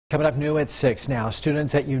Coming up new at 6 now,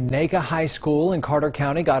 students at Unaka High School in Carter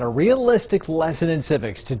County got a realistic lesson in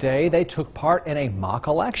civics. Today, they took part in a mock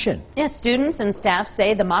election. Yes, students and staff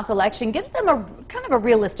say the mock election gives them a kind of a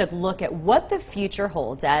realistic look at what the future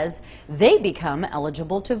holds as they become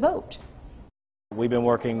eligible to vote. We've been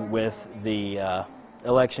working with the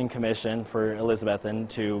Election Commission for Elizabethan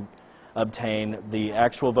to obtain the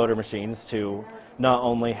actual voter machines to not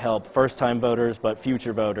only help first-time voters but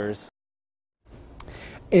future voters.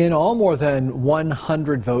 In all, more than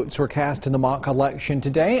 100 votes were cast in the mock election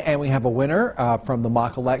today, and we have a winner from the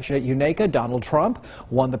mock election at Unaka. Donald Trump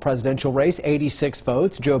won the presidential race, 86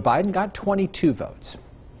 votes. Joe Biden got 22 votes.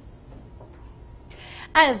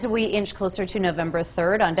 As we inch closer to November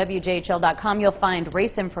 3rd, on WJHL.com, you'll find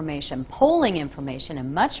race information, polling information,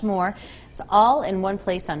 and much more. It's all in one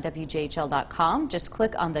place on WJHL.com. Just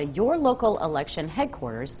click on the Your Local Election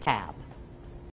Headquarters tab.